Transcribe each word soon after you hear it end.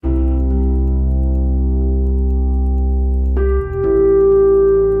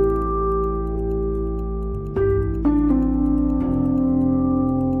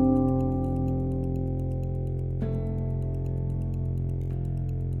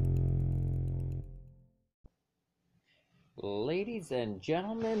Ladies and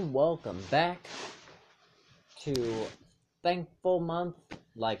gentlemen, welcome back to Thankful Month.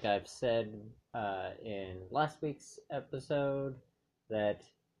 Like I've said in last week's episode, that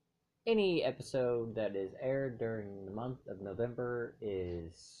any episode that is aired during the month of November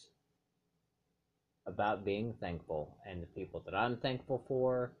is about being thankful and the people that I'm thankful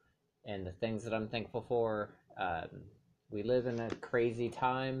for and the things that I'm thankful for. We live in a crazy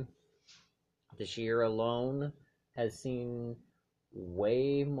time. This year alone has seen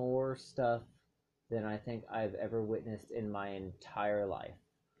way more stuff than I think I've ever witnessed in my entire life.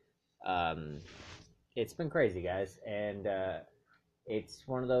 Um, it's been crazy, guys, and it's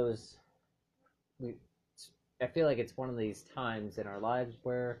one of those. We, I feel like it's one of these times in our lives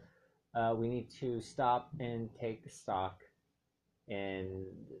where we need to stop and take stock in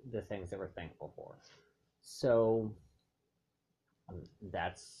the things that we're thankful for. So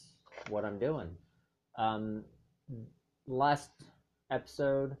that's what I'm doing. Um, Last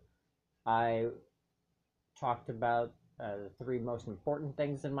episode, I talked about the three most important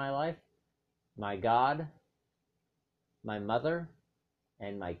things in my life: my God, my mother,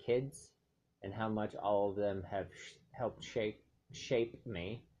 and my kids, and how much all of them have helped shape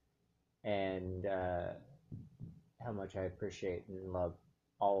me, and how much I appreciate and love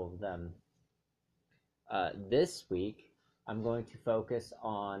all of them. This week, I'm going to focus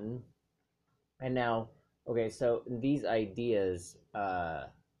on, and now, okay, so these ideas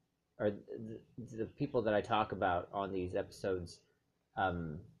are the people that I talk about on these episodes.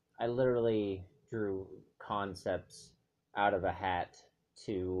 Um, I literally drew concepts out of a hat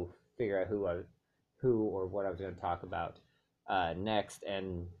to figure out who or what I was going to talk about next,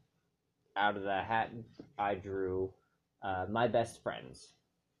 and out of the hat I drew my best friends.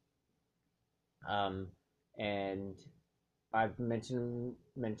 Um, and I've mentioned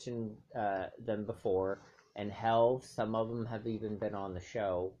them before, and hell, some of them have even been on the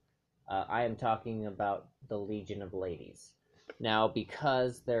show. I am talking about the Legion of Ladies. Now,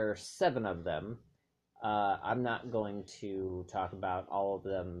 because there are 7 of them, I'm not going to talk about all of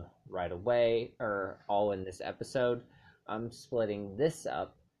them right away or all in this episode. I'm splitting this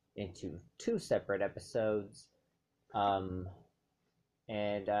up into 2 separate episodes, um,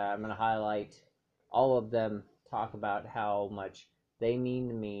 and I'm going to highlight all of them, talk about how much they mean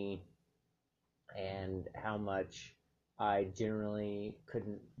to me and how much I generally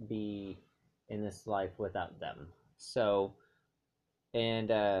couldn't be in this life without them. So, and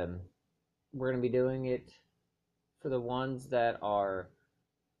we're going to be doing it for the ones that are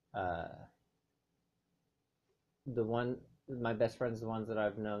uh, my best friends, the ones that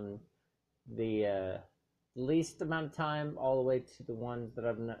I've known the least amount of time, all the way to the ones that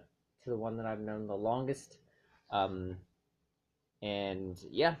to the one that I've known the longest. Um, and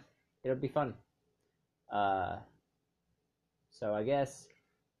yeah, it'll be fun. Uh, so I guess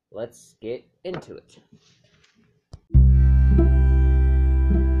let's get into it.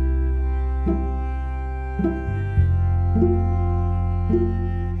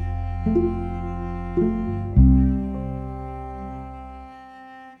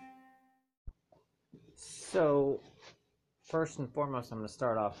 So, first and foremost, I'm going to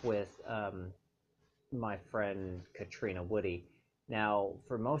start off with my friend Katrina Woody. Now,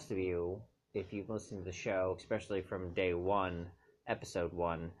 for most of you, if you've listened to the show, especially from day one, episode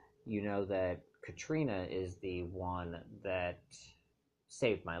one, you know that Katrina is the one that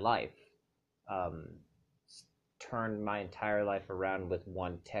saved my life. Um, Turned my entire life around with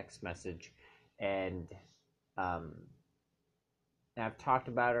one text message, and um, I've talked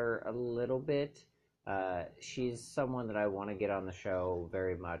about her a little bit. She's someone that I want to get on the show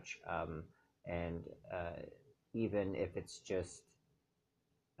very much, and even if it's just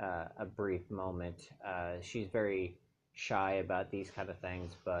a brief moment, she's very shy about these kind of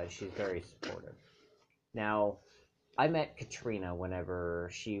things, but she's very supportive. Now, I met Katrina whenever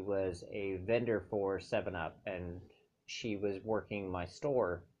she was a vendor for 7 Up, and she was working my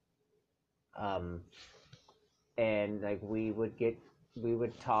store. Um, and like we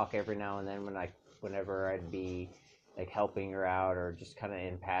would talk every now and then whenever I'd be like helping her out or just kind of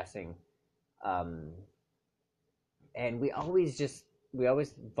in passing. Um, and we always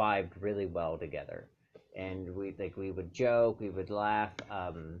vibed really well together, and we would joke, we would laugh,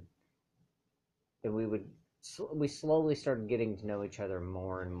 and we slowly started getting to know each other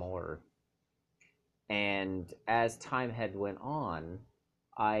more and more. And as time had went on,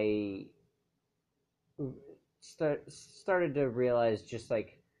 I started to realize, just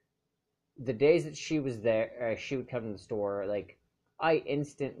like, the days that she was there, she would come to the store, like, I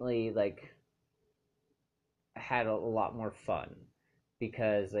instantly, like, had a lot more fun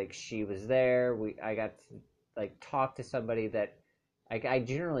because, like, she was there. I got to like talk to somebody that I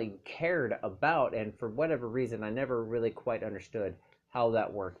generally cared about, and for whatever reason, I never really quite understood how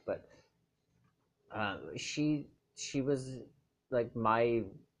that worked. But she was like my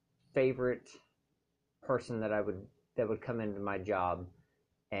favorite person that would come into my job,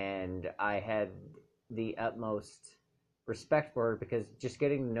 and I had the utmost respect for her because just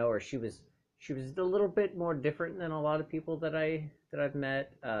getting to know her, she was a little bit more different than a lot of people that I've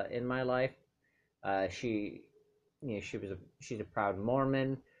met in my life. She, you know, she's a proud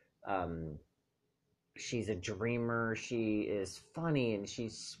Mormon. Um, she's a dreamer. She is funny and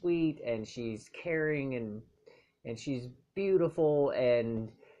she's sweet and she's caring and she's beautiful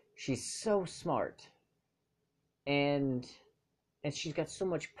and she's so smart and she's got so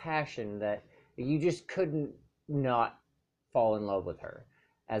much passion that you just couldn't not fall in love with her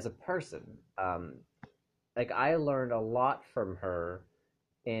as a person. Like I learned a lot from her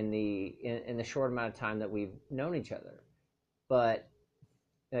in the short amount of time that we've known each other. But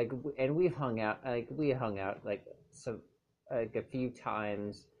like, and we hung out like some like a few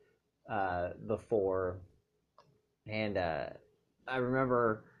times before, and I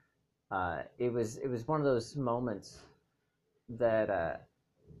remember it was one of those moments that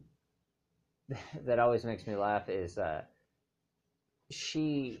that always makes me laugh is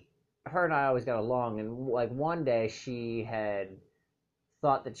she her and I always got along, and like one day she had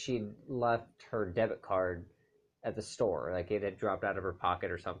thought that she'd left her debit card at the store, like it had dropped out of her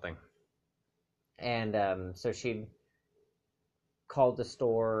pocket or something, and so she called the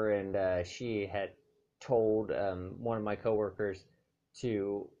store, and she had told one of my coworkers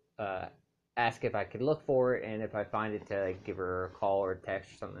to uh, ask if I could look for it, and if I find it, to like, give her a call or a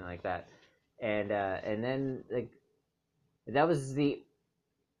text or something like that, and then like that was the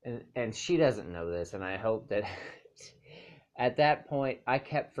and she doesn't know this, and I hope that at that point I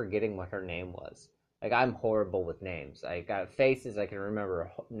kept forgetting what her name was. Like I'm horrible with names. I got faces I can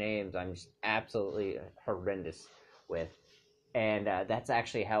remember, names I'm just absolutely horrendous with, and that's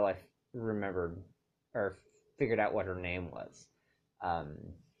actually how I remembered or figured out what her name was. Um,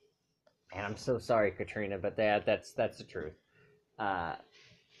 and I'm so sorry, Katrina, but that's the truth. Uh,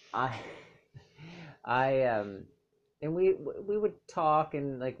 I I and we would talk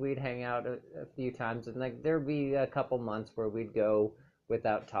and like we'd hang out a few times, and like there'd be a couple months where we'd go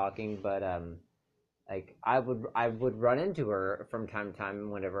without talking, but like I would run into her from time to time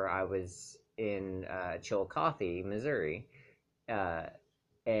whenever I was in Chillicothe, Missouri, uh,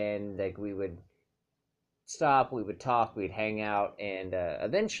 and like we would stop, we would talk, we'd hang out, and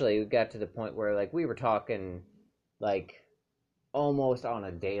eventually we got to the point where like we were talking like almost on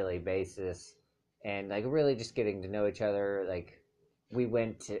a daily basis, and like really just getting to know each other. Like we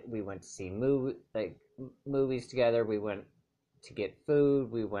went to see movies together. We went to get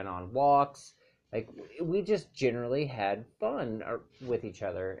food. We went on walks. Like we just generally had fun with each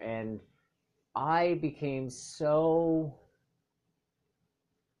other, and I became so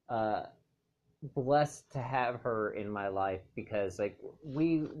uh, blessed to have her in my life because like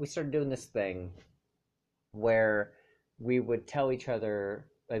we started doing this thing where we would tell each other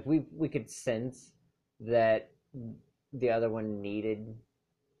like we could sense that the other one needed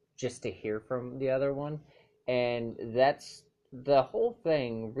just to hear from the other one, and that's the whole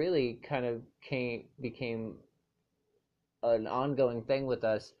thing really kind of became an ongoing thing with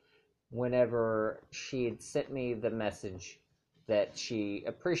us whenever she had sent me the message that she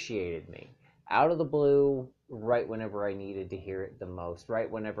appreciated me out of the blue, right whenever I needed to hear it the most,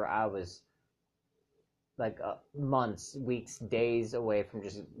 right whenever I was like months, weeks, days away from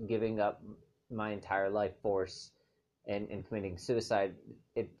just giving up my entire life force and committing suicide.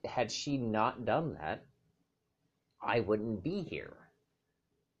 It had she not done that, I wouldn't be here.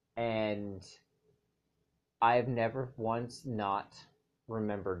 And I've never once not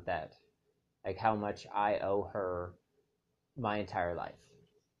remembered that, like how much I owe her my entire life.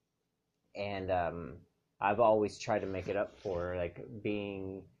 And I've always tried to make it up for her, like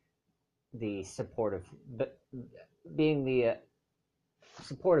the supportive, but being the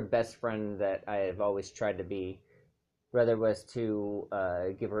supportive best friend that I have always tried to be, whether it was to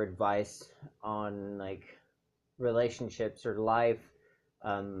give her advice on like relationships or life,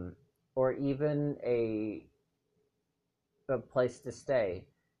 um, or even a place to stay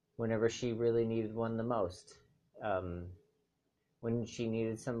whenever she really needed one the most. Um, when she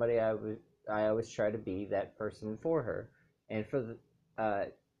needed somebody, I always try to be that person for her, and for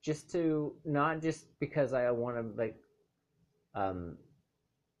the just to not just because I want to like um,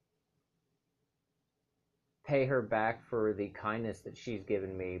 pay her back for the kindness that she's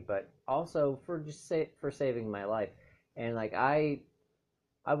given me, but also for just for saving my life. And like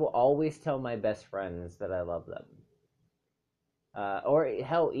I will always tell my best friends that I love them. Or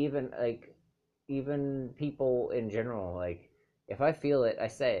hell, even people in general. Like, if I feel it, I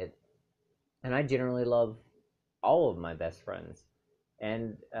say it, and I generally love all of my best friends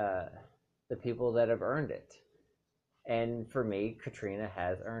and the people that have earned it. And for me, Katrina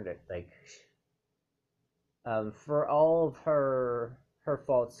has earned it. Like, for all of her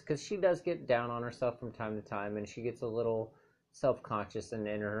faults, because she does get down on herself from time to time, and she gets a little self conscious and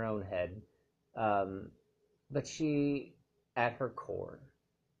in her own head. Um, but she, at her core,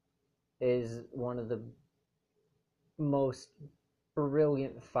 is one of the most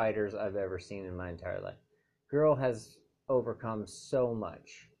brilliant fighters I've ever seen in my entire life. Girl has overcome so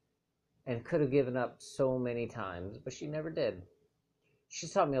much and could have given up so many times, but she never did.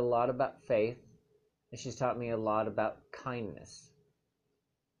 She's taught me a lot about faith, and she's taught me a lot about kindness.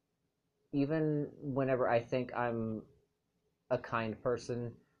 Even whenever I think I'm a kind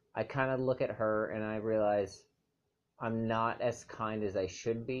person, I kind of look at her and I realize I'm not as kind as I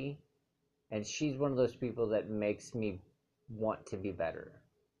should be. And she's one of those people that makes me want to be better.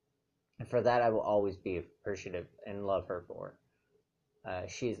 And for that, I will always be appreciative and love her for.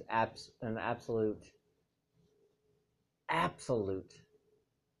 She's an absolute,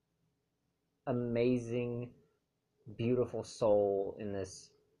 amazing, beautiful soul in this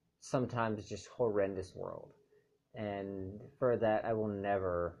sometimes just horrendous world. And for that, I will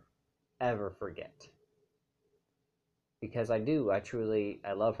never, ever forget. Because I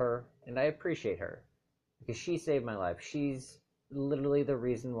love her, and I appreciate her. Because she saved my life. She's literally the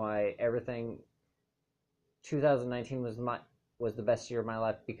reason why everything 2019 was the best year of my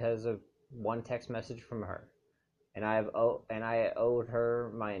life, because of one text message from her. And I owed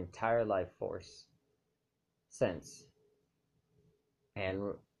her my entire life force since.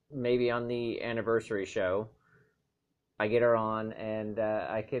 And maybe on the anniversary show, I get her on, and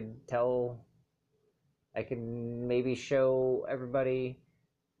I could maybe show everybody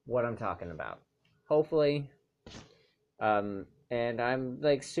what I'm talking about. Hopefully. And I'm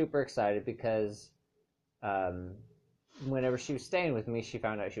like super excited because um, whenever she was staying with me, she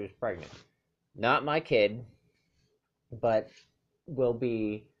found out she was pregnant. Not my kid, but will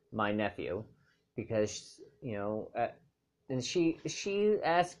be my nephew, because and she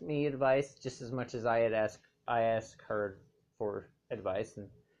asked me advice just as much as I asked her for advice, and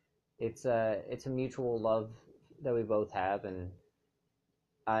it's a mutual love that we both have, and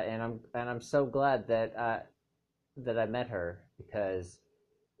I'm so glad that I met her, because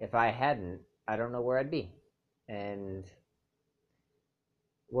if I hadn't, I don't know where I'd be, and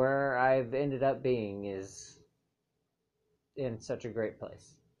where I've ended up being is in such a great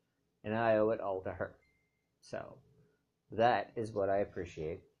place, and I owe it all to her. So that is what I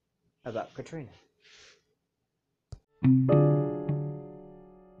appreciate about Katrina.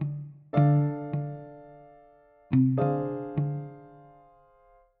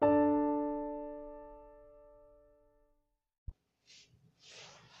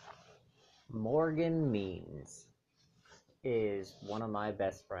 Morgan Means is one of my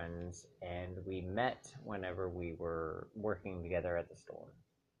best friends, and we met whenever we were working together at the store.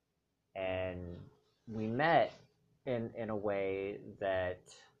 And we met in a way that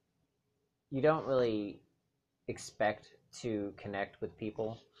you don't really expect to connect with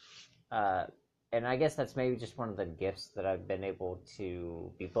people. Uh, and I guess that's maybe just one of the gifts that I've been able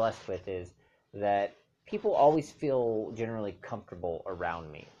to be blessed with, is that people always feel generally comfortable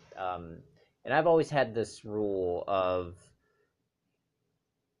around me. And I've always had this rule of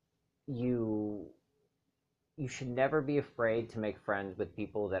you you should never be afraid to make friends with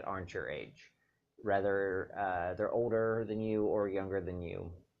people that aren't your age, whether they're older than you or younger than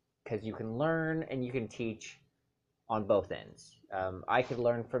you, because you can learn and you can teach on both ends. I could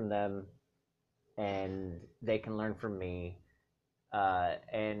learn from them, and they can learn from me,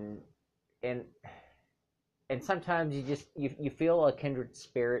 and and and sometimes you feel a kindred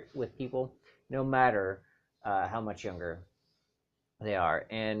spirit with people, no matter how much younger they are.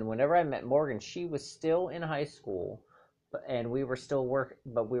 And whenever I met Morgan, she was still in high school, and we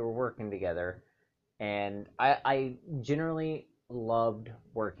were working together, and I generally loved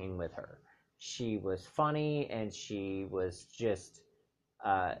working with her. She was funny, and she was just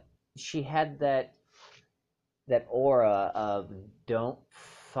uh, she had that aura of don't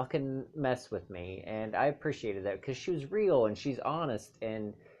fucking mess with me, and I appreciated that because she was real and she's honest,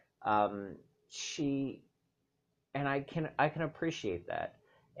 and um, she and I can appreciate that,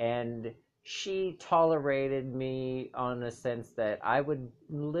 and she tolerated me on the sense that I would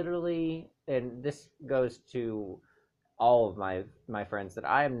literally, and this goes to all of my friends, that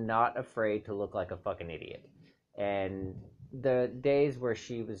I am not afraid to look like a fucking idiot, and the days where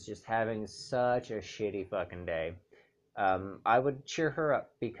she was just having such a shitty fucking day, I would cheer her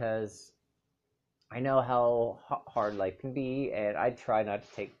up because I know how hard life can be, and I try not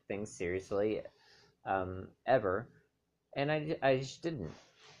to take things seriously, ever, and I just didn't.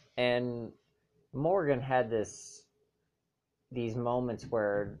 And Morgan had these moments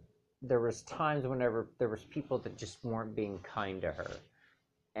where there was times whenever there was people that just weren't being kind to her,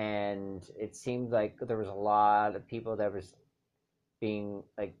 and it seemed like there was a lot of people that was being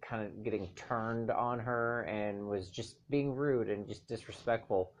like kind of getting turned on her and was just being rude and just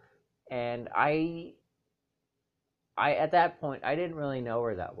disrespectful. And I at that point I didn't really know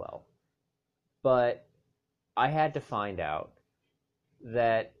her that well, but I had to find out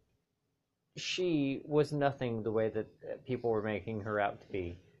that she was nothing the way that people were making her out to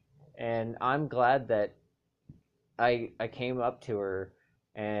be. And I'm glad that I came up to her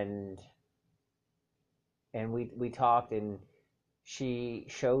and we talked, and she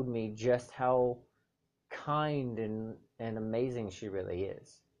showed me just how kind and amazing she really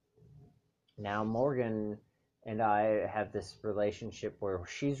is. Now Morgan and I have this relationship where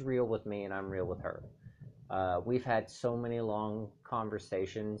she's real with me and I'm real with her. We've had so many long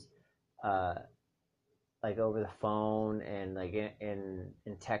conversations, uh, like over the phone and like in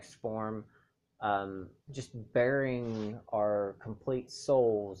text form, just bearing our complete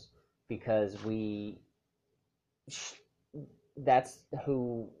souls because that's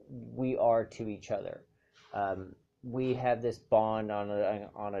who we are to each other. We have this bond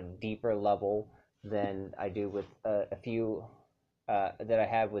on a deeper level than I do with a few that I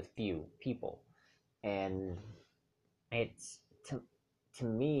have with few people, and it's to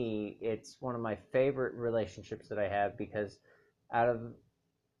me it's one of my favorite relationships that I have because out of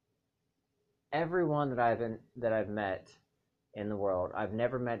everyone that I've met in the world, I've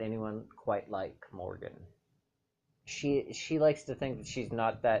never met anyone quite like Morgan. She likes to think that she's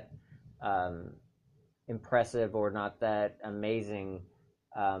not that um, impressive or not that amazing,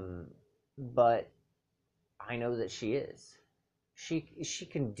 um, but I know that she is. She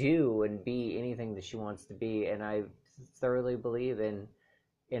can do and be anything that she wants to be, and I thoroughly believe in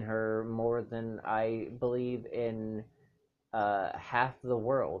her more than I believe in half the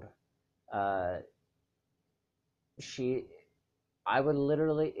world. Uh, she, I would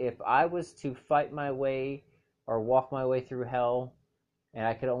literally, if I was to fight my way or walk my way through hell, and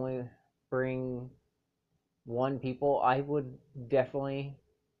I could only bring one people, I would definitely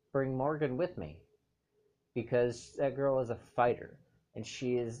bring Morgan with me because that girl is a fighter and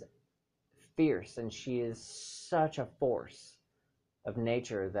she is fierce and she is such a force of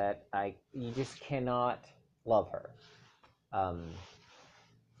nature that I you just cannot love her. Um,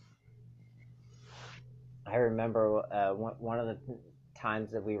 I remember one of the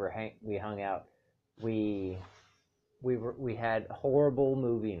times that we hung out, we we had horrible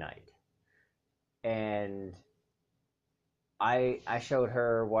movie night, and I showed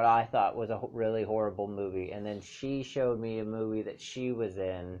her what I thought was a really horrible movie, and then she showed me a movie that she was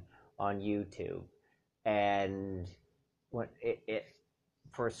in on YouTube, and when it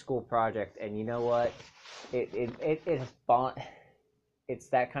for a school project, and you know what, it's bond, it's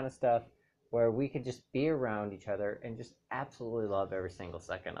that kind of stuff where we could just be around each other and just absolutely love every single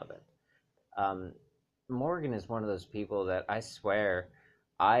second of it. Um, Morgan is one of those people that I swear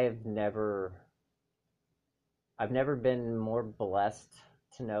I've never I've never been more blessed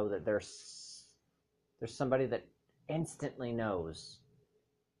to know that there's somebody that instantly knows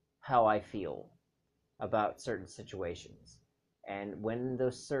how I feel about certain situations. And when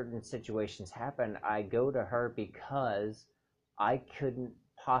those certain situations happen, I go to her because I couldn't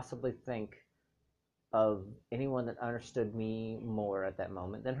possibly think of anyone that understood me more at that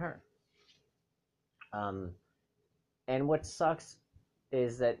moment than her. Um, and what sucks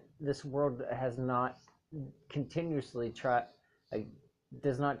is that this world has not continuously try like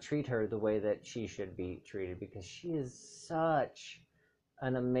does not treat her the way that she should be treated because she is such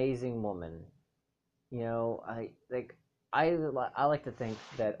an amazing woman. You know, I I like to think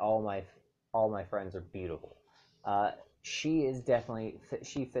that all my friends are beautiful. Uh, she is definitely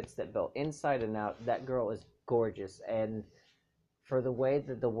she fits that bill inside and out. That girl is gorgeous, and for the way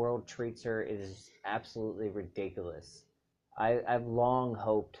that the world treats her is absolutely ridiculous. I've long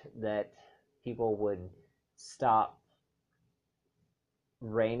hoped that people would stop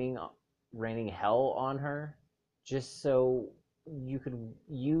raining raining hell on her just so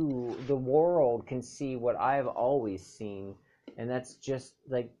the world can see what I've always seen, and that's just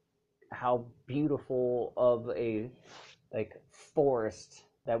like how beautiful of a like forest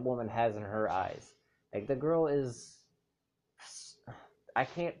that woman has in her eyes. Like the girl is, I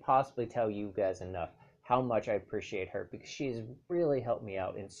can't possibly tell you guys enough. how much I appreciate her, because she has really helped me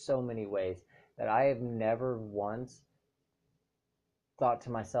out in so many ways that I have never once thought to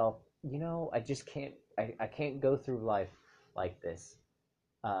myself, I just can't, I can't go through life like this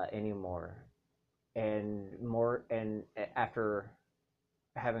anymore. And after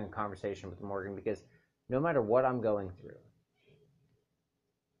having a conversation with Morgan, because no matter what I'm going through,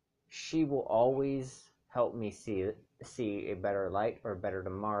 she will always help me see a better light or a better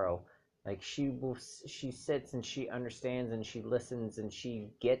tomorrow. Like she sits and she understands and she listens and she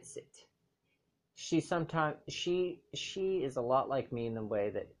gets it. She is a lot like me in the way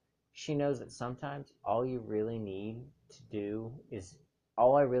that she knows that sometimes all I really need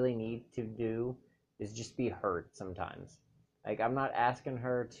to do is just be heard sometimes. Like, I'm not asking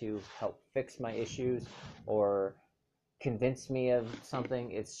her to help fix my issues or convince me of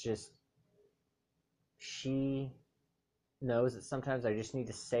something. It's just she knows that sometimes I just need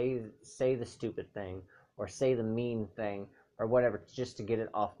to say the stupid thing or say the mean thing or whatever, just to get it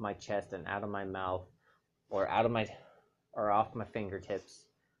off my chest and out of my mouth, or off my fingertips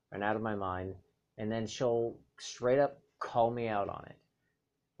and out of my mind, and then she'll straight up call me out on it.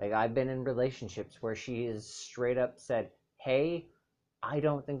 Like, I've been in relationships where she has straight up said, "Hey, I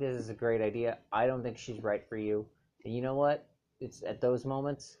don't think this is a great idea. I don't think she's right for you." And you know what? It's at those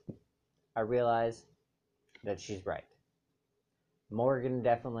moments I realize that she's right. Morgan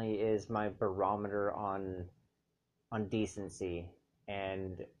definitely is my barometer on decency,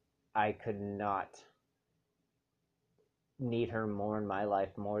 and I could not need her more in my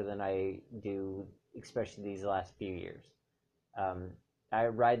life more than I do, especially these last few years. Um, I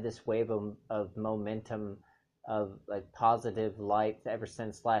ride this wave of momentum, of like positive light ever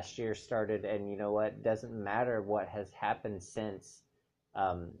since last year started, and you know what? It doesn't matter what has happened since.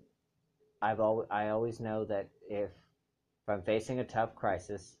 Um, I always know that if I'm facing a tough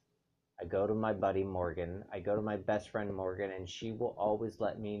crisis, I go to my buddy Morgan, I go to my best friend Morgan, and she will always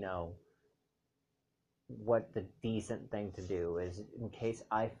let me know what the decent thing to do is in case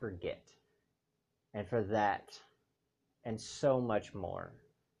I forget. And for that, and so much more,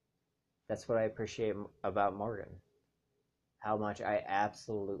 that's what I appreciate about Morgan. How much I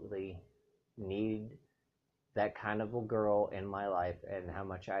absolutely need that kind of a girl in my life, and how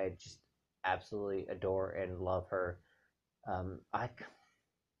much I just absolutely adore and love her.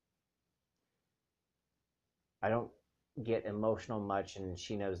 I don't get emotional much, and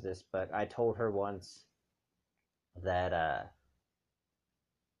she knows this, but I told her once that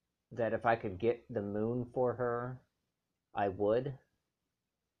that if I could get the moon for her, I would,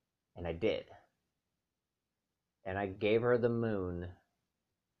 and I did. And I gave her the moon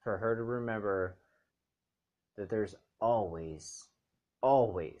for her to remember that there's always,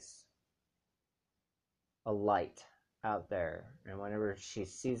 always a light out there. And whenever she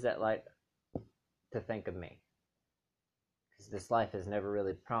sees that light, to think of me. Because this life is never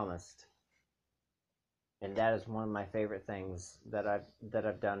really promised. And that is one of my favorite things that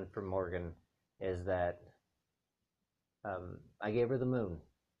I've done for Morgan, is that I gave her the moon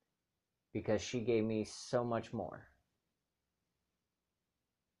because she gave me so much more.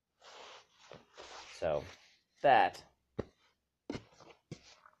 So that's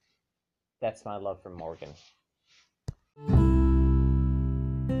my love for Morgan.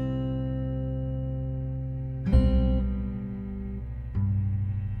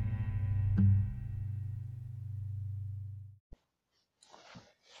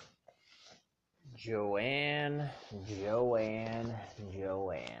 Joanne.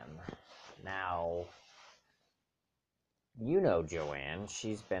 Now, you know Joanne.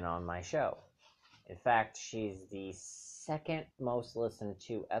 She's been on my show. In fact, she's the second most listened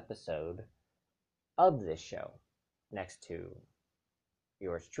to episode of this show, next to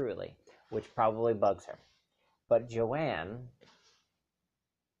yours truly, which probably bugs her. But Joanne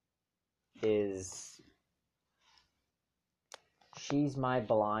she's my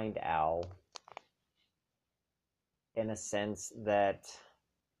blind owl, in a sense that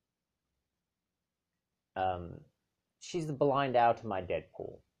she's the blind owl to my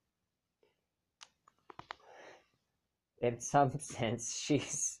Deadpool. In some sense,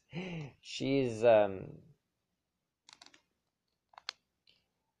 she's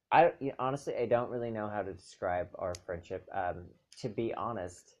honestly, I don't really know how to describe our friendship. To be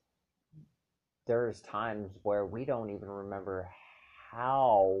honest, there's times where we don't even remember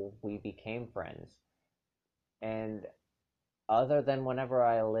how we became friends. And other than whenever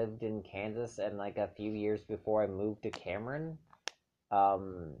I lived in Kansas and like a few years before I moved to Cameron, I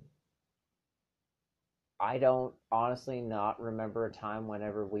don't honestly not remember a time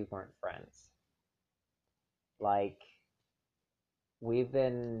whenever we weren't friends. Like, we've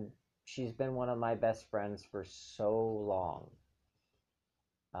been she's been one of my best friends for so long.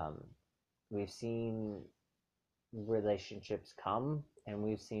 Um, we've seen relationships come and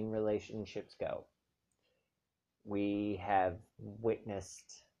we've seen relationships go. We have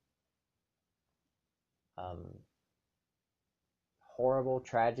witnessed um, horrible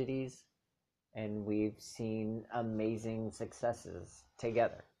tragedies and we've seen amazing successes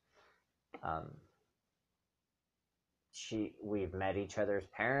together. Um, we've met each other's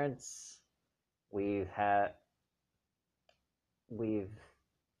parents. We've had we've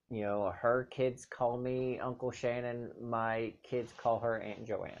her kids call me Uncle Shannon. My kids call her Aunt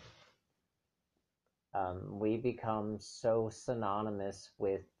Joanne. We become so synonymous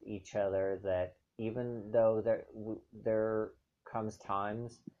with each other that even though there comes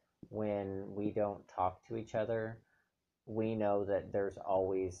times when we don't talk to each other, we know that there's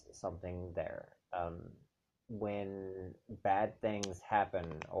always something there. When bad things happen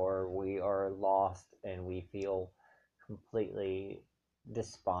or we are lost and we feel completely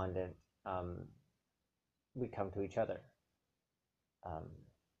despondent, we come to each other. Um,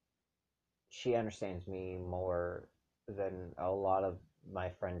 she understands me more than a lot of my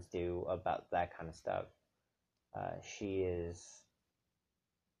friends do about that kind of stuff. She is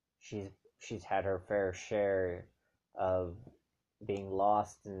she's she's had her fair share of being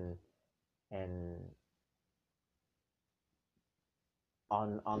lost and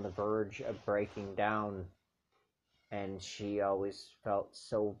on the verge of breaking down, and she always felt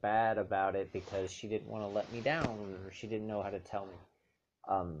so bad about it because she didn't want to let me down or she didn't know how to tell me.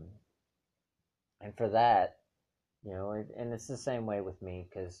 Um, and for that, and it's the same way with me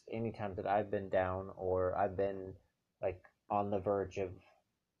because anytime that I've been down or I've been like on the verge of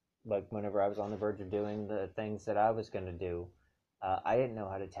like whenever I was on the verge of doing the things that I was going to do, I didn't know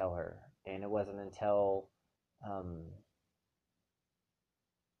how to tell her, and it wasn't until um,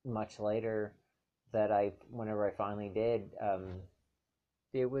 much later that whenever I finally did,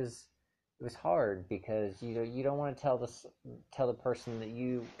 it was it was hard because you don't want to tell the person that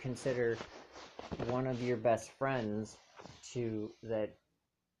you consider one of your best friends to that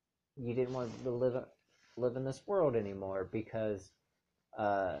you didn't want to live in this world anymore because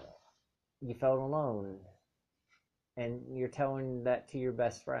uh, you felt alone, and you're telling that to your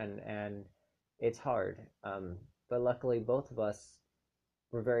best friend, and it's hard. But luckily, both of us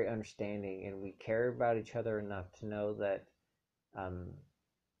were very understanding, and we care about each other enough to know that um,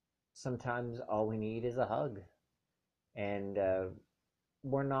 sometimes all we need is a hug, and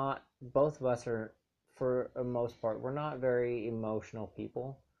we're not. Both of us are, for the most part, we're not very emotional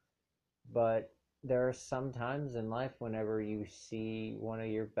people, but there are some times in life whenever you see one of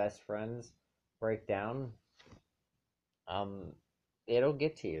your best friends break down, um, it'll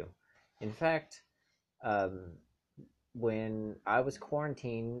get to you. In fact, um, when I was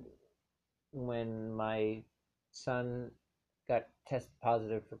quarantined, when my son got tested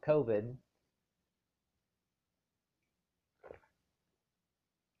positive for COVID,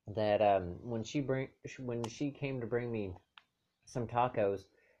 that when she came to bring me some tacos,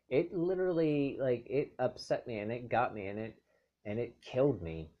 it literally like it upset me and it got me and it killed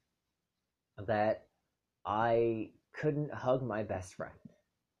me that I couldn't hug my best friend.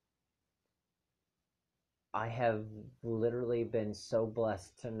 I have literally been so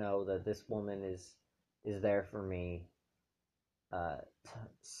blessed to know that this woman is there for me uh,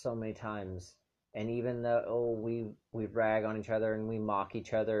 so many times. And even though we rag on each other and we mock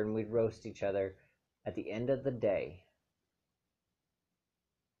each other and we roast each other, at the end of the day,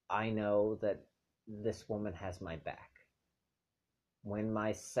 I know that this woman has my back. When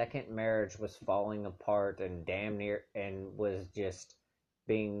my second marriage was falling apart and damn near and was just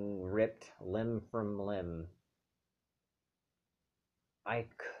being ripped limb from limb, I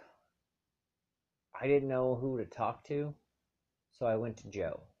I didn't know who to talk to, so I went to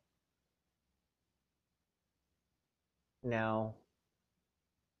Joe. Now,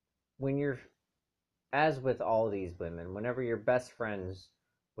 when you're as with all these women, whenever you're best friends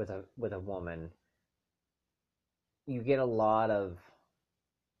with a woman, you get a lot of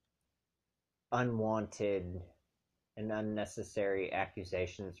unwanted and unnecessary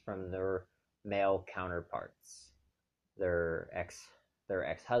accusations from their male counterparts, their ex their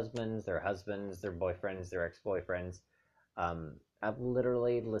ex-husbands, their husbands, their boyfriends, their ex-boyfriends. I've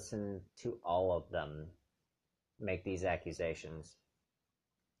literally listened to all of them make these accusations.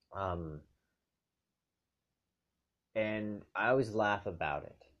 Um, and I always laugh about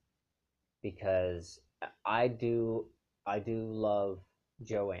it because I do I do love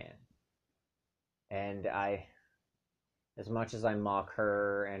Joanne, and I as much as I mock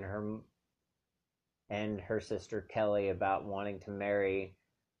her and her sister Kelly about wanting to marry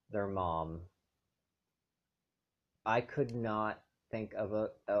their mom, I could not think of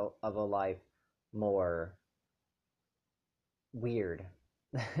a life more weird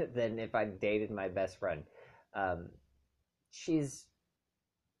than if I dated my best friend. Um, she's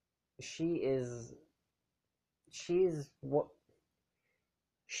she is she's what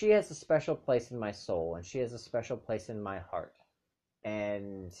she has a special place in my soul, and she has a special place in my heart.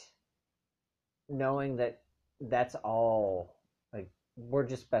 And knowing that that's all, like, we're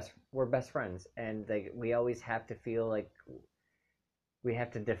best friends, and like we always have to feel like we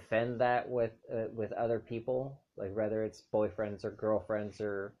have to defend that with other people, like whether it's boyfriends or girlfriends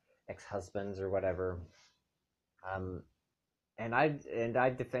or ex-husbands or whatever. Um, and I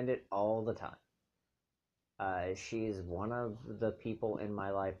defend it all the time. She's one of the people in my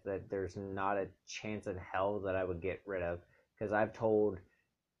life that there's not a chance in hell that I would get rid of, because I've told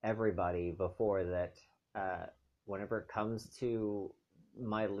everybody before that whenever it comes to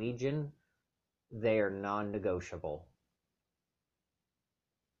my legion, they are non-negotiable.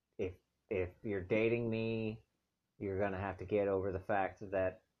 If if you're dating me, you're gonna have to get over the fact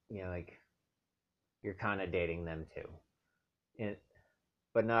that like you're kind of dating them too, and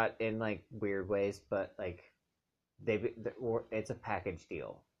but not in like weird ways, but like they it's a package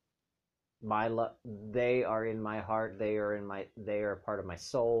deal. They are in my heart. They are a part of my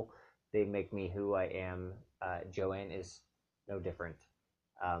soul. They make me who I am. Joanne is no different.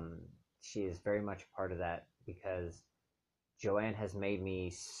 Um, she is very much a part of that, because Joanne has made me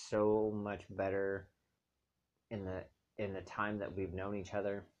so much better in the time that we've known each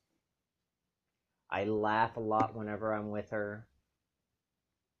other. I laugh a lot whenever I'm with her.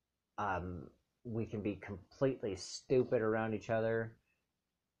 Um, we can be completely stupid around each other,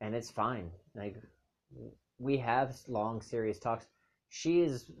 and it's fine. Like, we have long, serious talks. She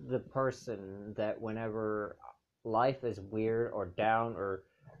is the person that whenever life is weird or down or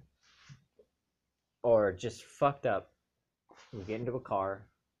just fucked up, we get into a car,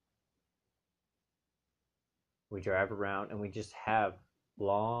 we drive around, and we just have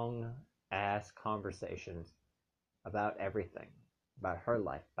long ass conversations about everything, about her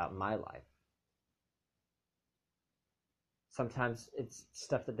life, about my life. Sometimes it's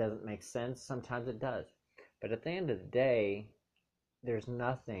stuff that doesn't make sense, sometimes it does. But at the end of the day, there's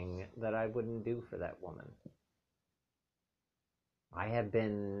nothing that I wouldn't do for that woman. I have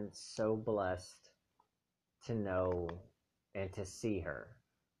been so blessed to know and to see her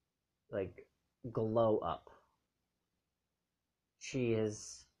like glow up. She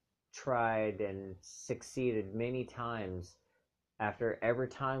has tried and succeeded many times. After every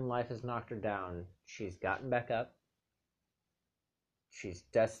time life has knocked her down, she's gotten back up. She's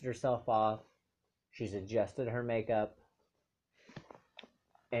dusted herself off. She's adjusted her makeup.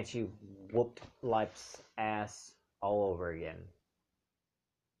 And she whooped life's ass all over again.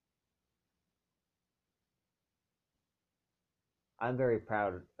 I'm very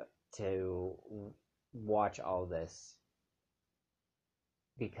proud to watch all this,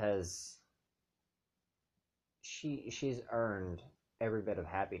 because she's earned every bit of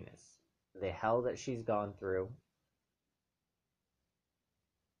happiness. The hell that she's gone through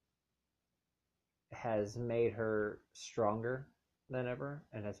has made her stronger than ever,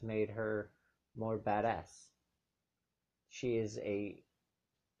 and has made her more badass. She is a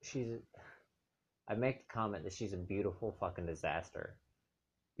she's I make the comment that she's a beautiful fucking disaster,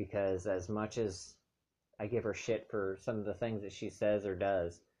 because as much as I give her shit for some of the things that she says or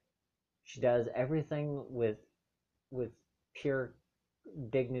does, she does everything with pure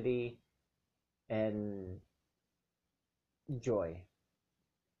dignity and joy.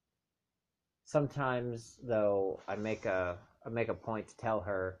 Sometimes, though, I make a point to tell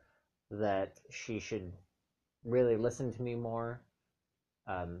her that she should really listen to me more,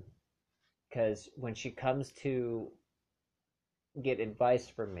 because when she comes to get advice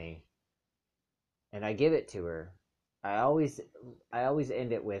from me and I give it to her, I always I always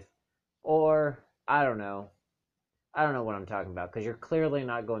end it with, or I don't know. I don't know what I'm talking about, because you're clearly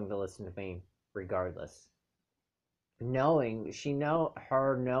not going to listen to me regardless. Knowing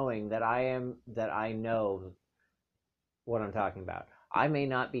that I know what I'm talking about. I may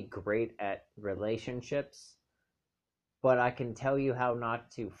not be great at relationships, but I can tell you how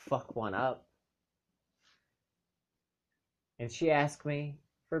not to fuck one up. And she asks me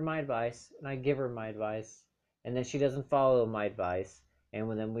for my advice, and I give her my advice, and then she doesn't follow my advice, and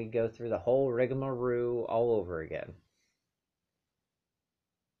then we go through the whole rigmarole all over again.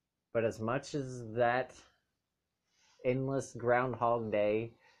 But as much as that endless Groundhog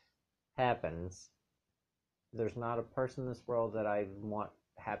Day happens, there's not a person in this world that I want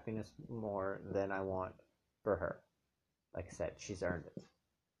happiness more than I want for her. Like I said, she's earned it.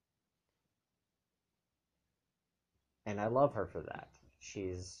 and I love her for that.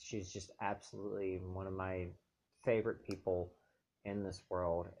 She's just absolutely one of my favorite people in this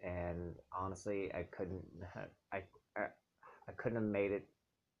world, and honestly, I I, I couldn't have made it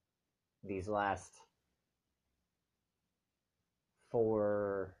these last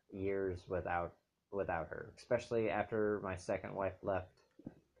 4 years without her, especially after my second wife left.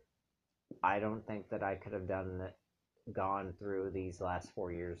 I don't think that I could have gone through these last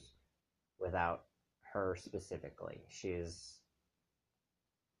 4 years without her specifically. She's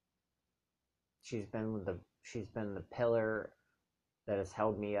been the pillar that has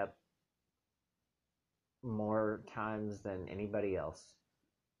held me up more times than anybody else.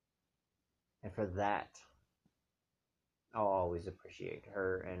 And for that, I'll always appreciate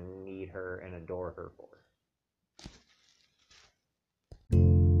her and need her and adore her for.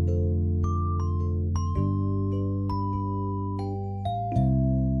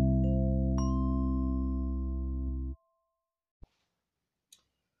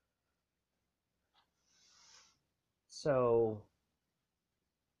 So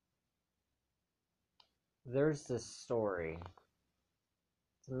there's this story.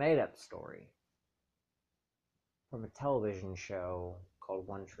 It's a made up story from a television show called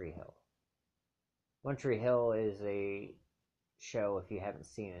One Tree Hill. One Tree Hill is a show, if you haven't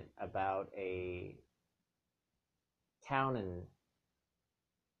seen it, about a town in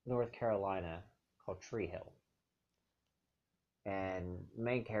North Carolina called Tree Hill. And the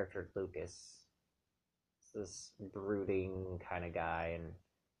main character, Lucas, is this brooding kind of guy, and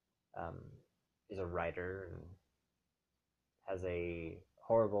is a writer and has a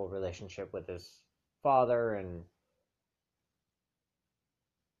horrible relationship with his father and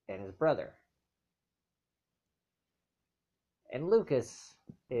his brother. And Lucas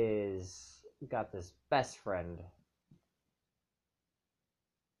is got this best friend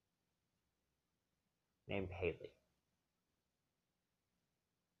named Haley.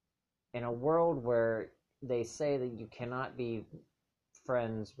 In a world where they say that you cannot be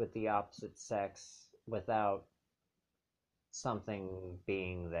friends with the opposite sex without something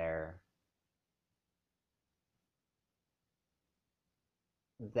being there,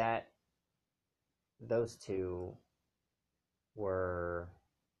 that those two were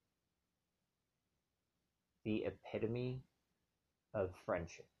the epitome of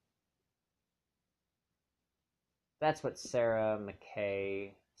friendship. That's what Sarah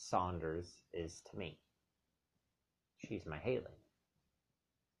McKay Saunders is to me. She's my Haley.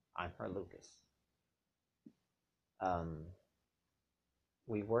 I'm her Lucas.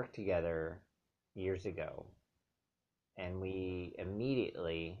 We worked together years ago, and we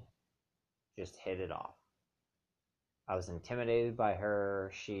immediately just hit it off. I was intimidated by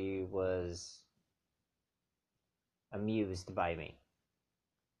her. She was amused by me.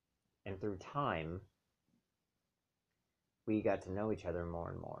 And through time, we got to know each other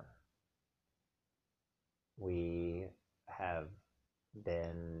more and more. We have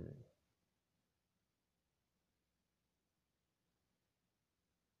been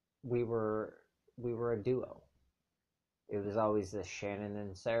we were a duo. It was always the Shannon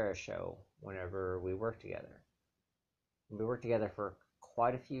and Sarah show whenever we worked together. We worked together for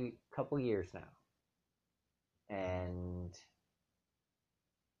quite a couple years now. And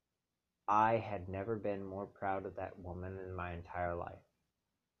I had never been more proud of that woman in my entire life.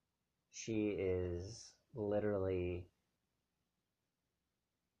 She is literally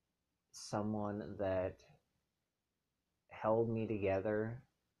someone that held me together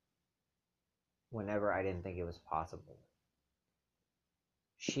whenever I didn't think it was possible.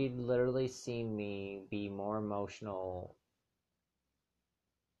 She'd literally seen me be more emotional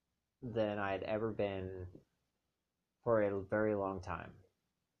than I'd ever been for a very long time.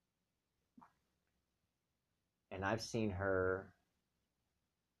 And I've seen her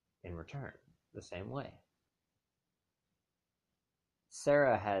in return the same way.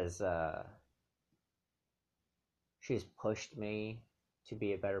 Sarah has she's pushed me to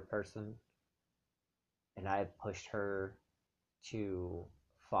be a better person, and I've pushed her to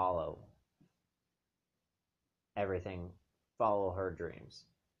follow everything, follow her dreams.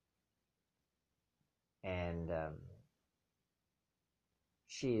 And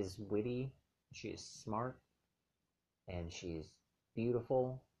she is witty, she is smart, and she's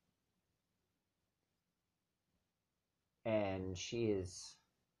beautiful, and she is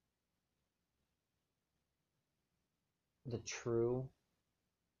the true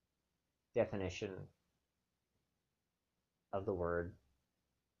definition of the word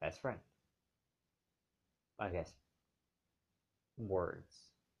best friend. I guess words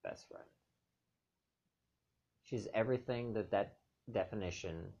best friend. She's everything that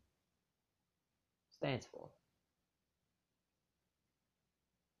definition stands for.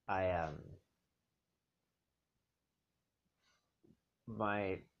 I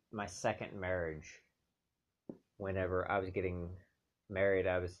my second marriage, whenever I was getting married,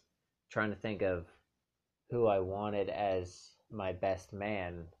 I was trying to think of who I wanted as my best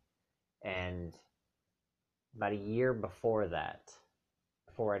man, and about a year before that,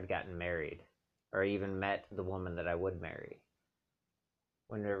 before I'd gotten married, or even met the woman that I would marry,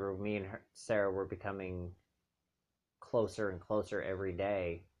 whenever me and Sarah were becoming closer and closer every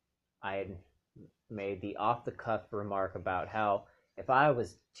day, I had made the off the cuff remark about how if I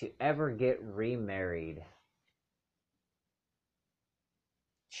was to ever get remarried,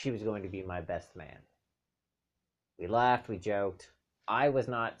 she was going to be my best man. We laughed, we joked. I was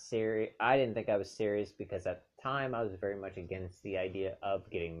not serious. I didn't think I was serious because at the time I was very much against the idea of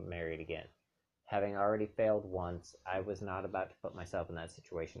getting married again. Having already failed once, I was not about to put myself in that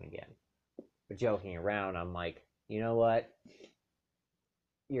situation again. But joking around, I'm like, you know what?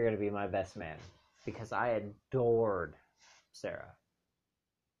 You're going to be my best man. Because I adored Sarah.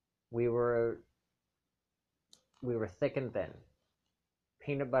 We were thick and thin.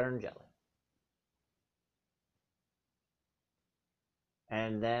 Peanut butter and jelly.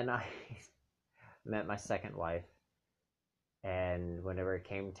 And then I met my second wife, and whenever it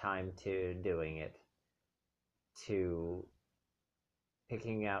came time to doing it, to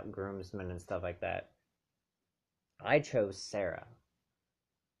picking out groomsmen and stuff like that, I chose Sarah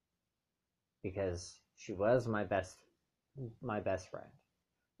because she was my best friend.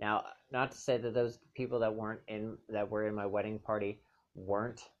 Now, not to say that those people that were in my wedding party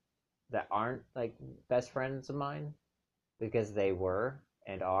aren't like best friends of mine, because they were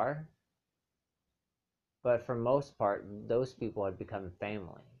and are. But for most part, those people had become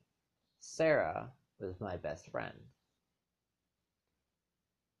family. Sarah was my best friend.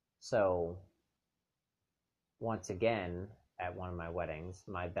 So, once again, at one of my weddings,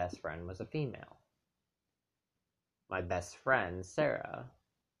 my best friend was a female. My best friend, Sarah,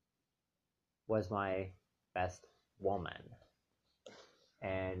 was my best woman.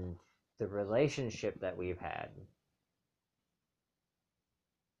 And the relationship that we've had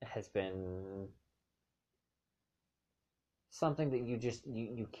has been something that you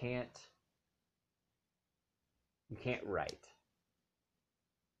can't write.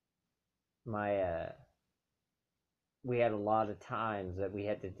 We had a lot of times that we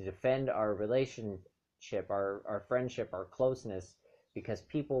had to defend our relationship, our friendship, our closeness, because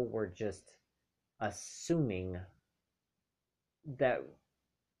people were just assuming that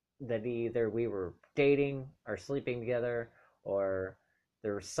either we were dating or sleeping together, or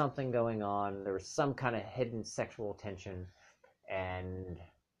there was something going on, there was some kind of hidden sexual tension, and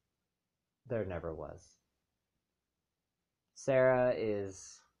there never was. Sarah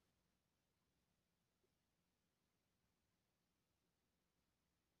is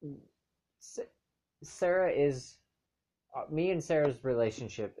me and Sarah's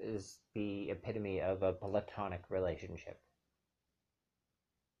relationship is the epitome of a platonic relationship.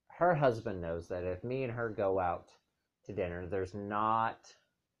 Her husband knows that if me and her go out to dinner, there's not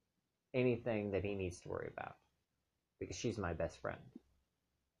anything that he needs to worry about, because she's my best friend.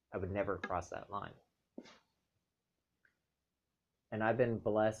 I would never cross that line. And I've been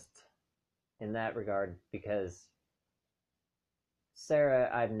blessed in that regard, because Sarah,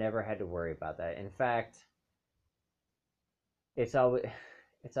 I've never had to worry about that. In fact, it's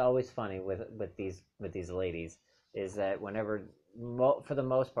always funny with these ladies, is that for the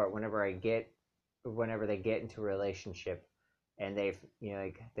most part, whenever they get into a relationship and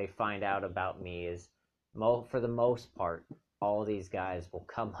they find out about me, is for the most part, all these guys will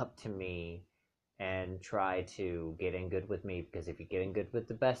come up to me and try to get in good with me, because if you get in good with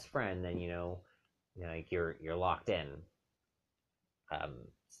the best friend, then like you're locked in.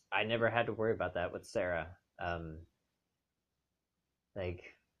 I never had to worry about that with Sarah.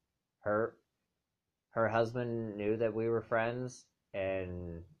 Like her husband knew that we were friends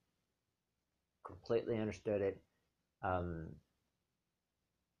and completely understood it.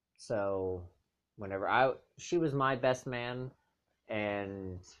 So whenever she was my best man,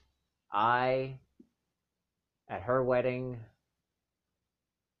 and I, at her wedding,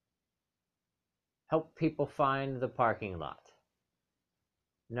 helped people find the parking lot.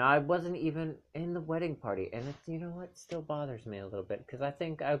 Now, I wasn't even in the wedding party, and it still bothers me a little bit, because I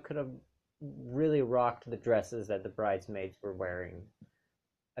think I could have really rocked the dresses that the bridesmaids were wearing.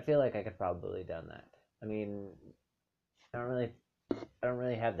 I feel like I could probably done that. I mean, I don't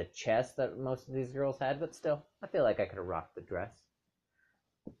really have the chest that most of these girls had, but still, I feel like I could have rocked the dress.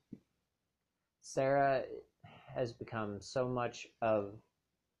 Sarah has become so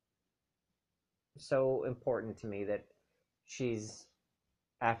important to me that she's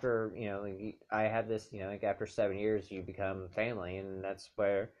after, I had this, like after 7 years, you become family, and that's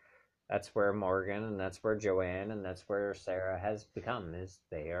where Morgan, and that's where Joanne, and that's where Sarah has become, is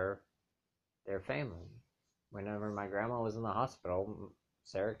their family. Whenever my grandma was in the hospital,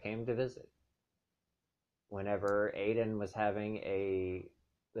 Sarah came to visit. Whenever Aiden was having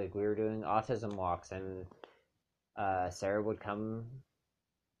like we were doing autism walks, and Sarah would come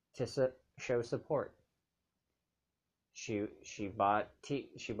to show support. She bought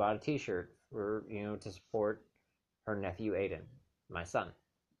a T-shirt for to support her nephew Aiden, my son.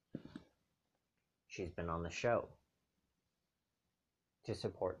 She's been on the show to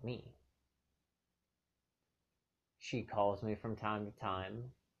support me. She calls me from time to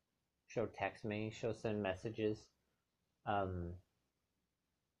time. She'll text me. She'll send messages. Um,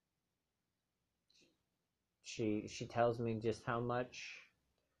 she tells me just how much,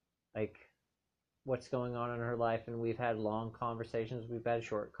 like, what's going on in her life, and we've had long conversations. We've had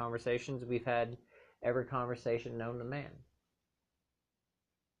short conversations. We've had every conversation known to man.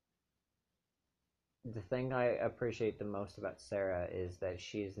 The thing I appreciate the most about Sarah is that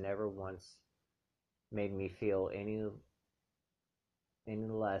she's never once made me feel any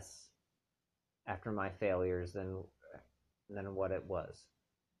less after my failures than what it was.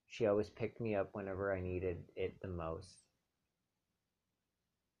 She always picked me up whenever I needed it the most.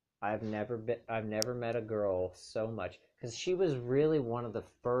 I've never met a girl so much, because she was really one of the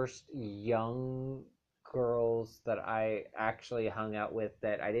first young girls that I actually hung out with,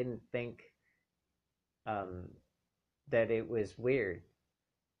 that I didn't think that it was weird,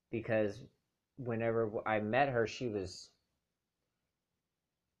 because whenever I met her, she was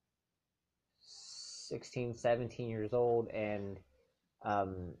 16, 17 years old, and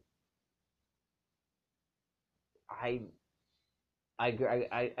um, I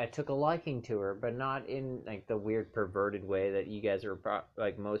took a liking to her, but not in like the weird perverted way that you guys are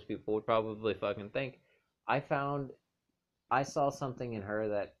like most people would probably fucking think. I saw something in her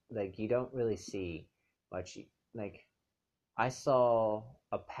that like you don't really see much. Like, I saw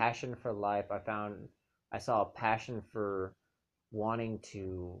a passion for life. I saw a passion for wanting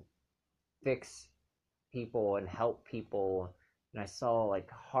to fix people and help people, and I saw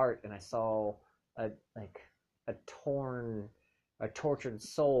like heart, and I saw a like a torn, a tortured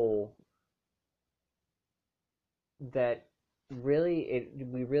soul that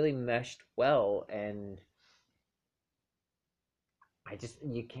we really meshed well. And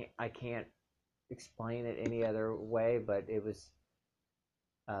I can't explain it any other way, but it was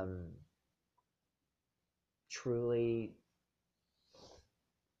um truly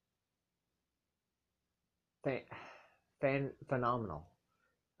phenomenal.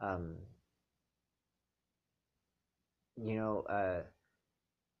 um you know uh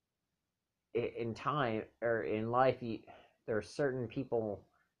in time or in life, there are certain people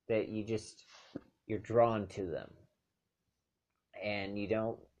that you're drawn to them, and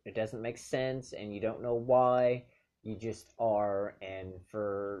it doesn't make sense, and you don't know why. You just are. And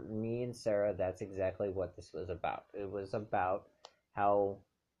for me and Sarah, that's exactly what this was about. It was about how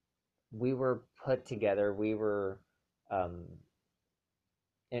we were put together. We were um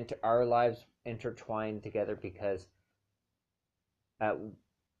into our lives intertwined together, because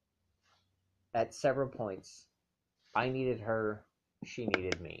at several points I needed her, she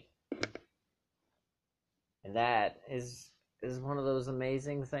needed me. And that is one of those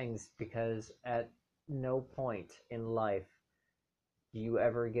amazing things, because at no point in life do you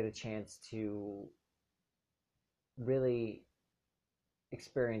ever get a chance to really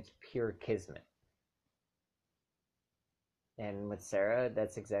experience pure kismet. And with Sarah,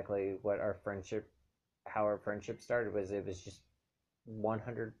 that's exactly what how our friendship started. It was just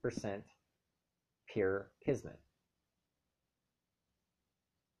 100% pure kismet.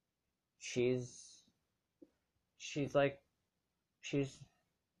 She's she's like she's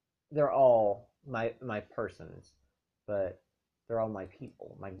they're all my persons, but they're all my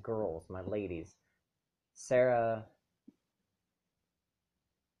people, my girls, my ladies. Sarah,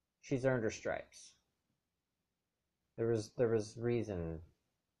 she's earned her stripes. There was reason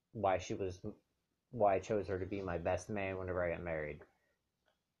why I chose her to be my best man whenever I got married.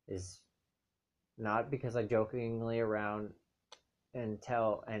 Is not because I jokingly around and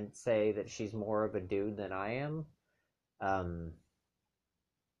say that she's more of a dude than I am, um,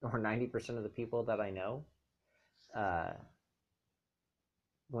 or 90% of the people that I know. Uh,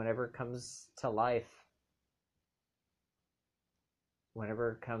 whenever it comes to life,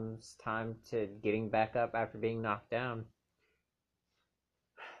 whenever it comes time to getting back up after being knocked down,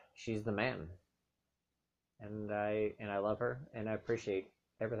 she's the man. And I love her, and I appreciate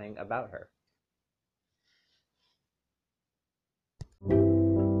everything about her.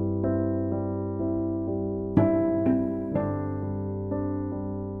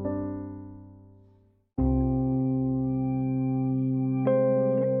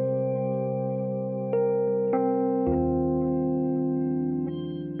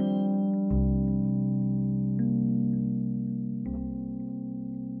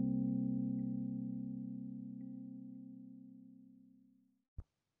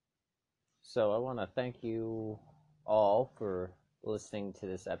 So I want to thank you all for listening to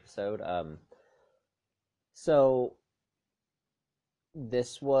this episode. So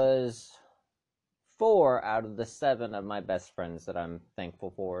this was 4 out of the 7 of my best friends that I'm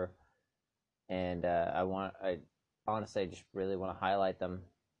thankful for, and I honestly, I just really want to highlight them.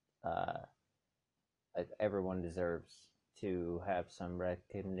 Uh, Everyone deserves to have some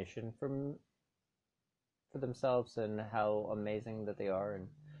recognition for themselves and how amazing that they are, and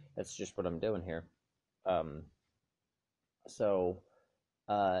that's just what I'm doing here. Um, so,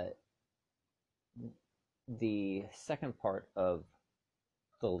 uh, the second part of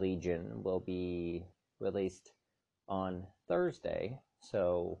the Legion will be released on Thursday,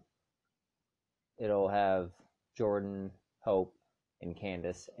 so it'll have Jordan, Hope, and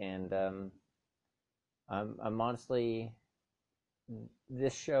Candace, and I'm honestly,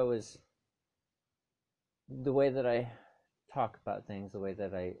 this show is the way that I talk about things, the way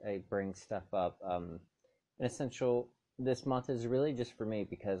that I bring stuff up. An essential this month is really just for me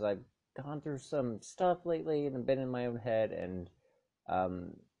because I've gone through some stuff lately and I've been in my own head, and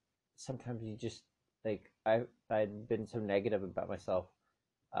um, sometimes you just like I'd been so negative about myself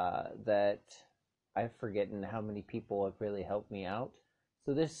that I've forgotten how many people have really helped me out.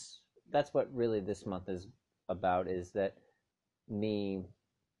 So that's what really this month is about, is that me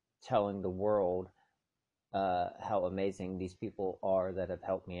telling the world how amazing these people are that have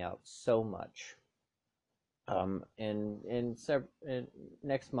helped me out so much. And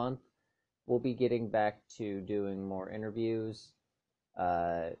next month we'll be getting back to doing more interviews.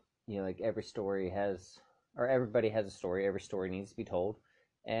 Uh, like every story has, or everybody has a story. Every story needs to be told,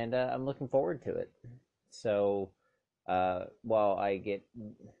 and I'm looking forward to it. So while I get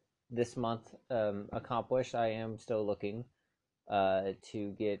this month accomplished, I am still looking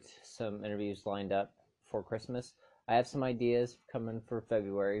to get some interviews lined up for Christmas. I have some ideas coming for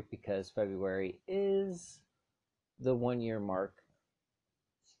February because February is the 1 year mark,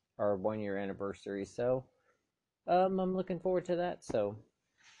 our 1 year anniversary. So I'm looking forward to that. So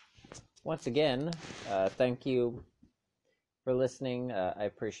once again, thank you for listening. I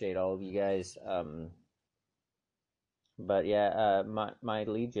appreciate all of you guys. But yeah, my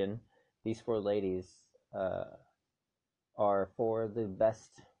Legion, these 4 ladies, uh, are 4 of the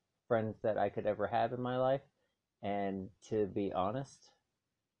best friends that I could ever have in my life. And to be honest,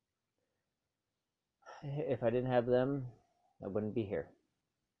 if I didn't have them, I wouldn't be here.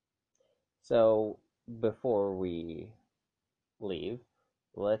 So before we leave,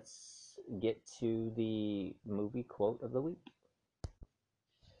 let's get to the movie quote of the week.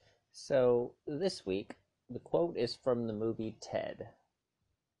 So this week, the quote is from the movie Ted.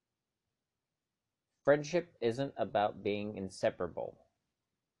 Friendship isn't about being inseparable,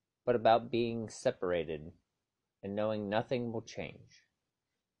 but about being separated and knowing nothing will change.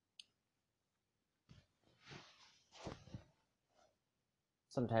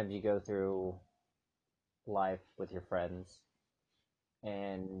 Sometimes you go through life with your friends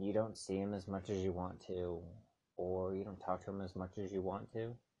and you don't see them as much as you want to, or you don't talk to them as much as you want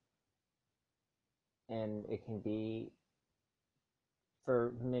to. And it can be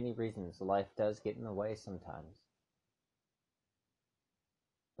for many reasons. Life does get in the way sometimes.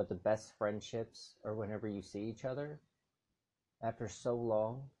 But the best friendships are whenever you see each other after so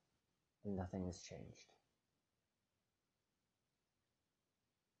long and nothing has changed.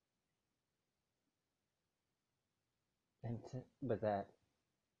 And with that,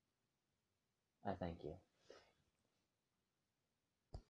 I thank you.